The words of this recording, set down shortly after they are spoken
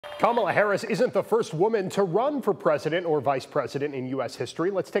Kamala Harris isn't the first woman to run for president or vice president in U.S. history.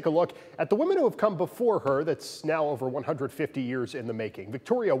 Let's take a look at the women who have come before her that's now over 150 years in the making.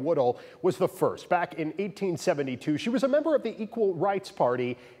 Victoria Woodhull was the first. Back in 1872, she was a member of the Equal Rights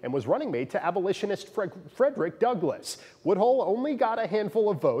Party and was running mate to abolitionist Frederick Douglass. Woodhull only got a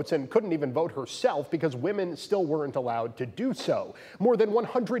handful of votes and couldn't even vote herself because women still weren't allowed to do so. More than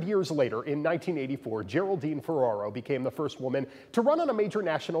 100 years later, in 1984, Geraldine Ferraro became the first woman to run on a major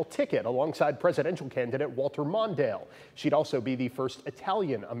national ticket alongside presidential candidate Walter Mondale. She'd also be the first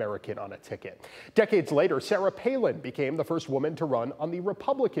Italian-American on a ticket. Decades later, Sarah Palin became the first woman to run on the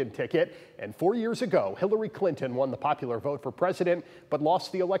Republican ticket. And 4 years ago, Hillary Clinton won the popular vote for president, but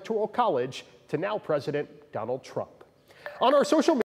lost the Electoral College to now President Donald Trump. On our social media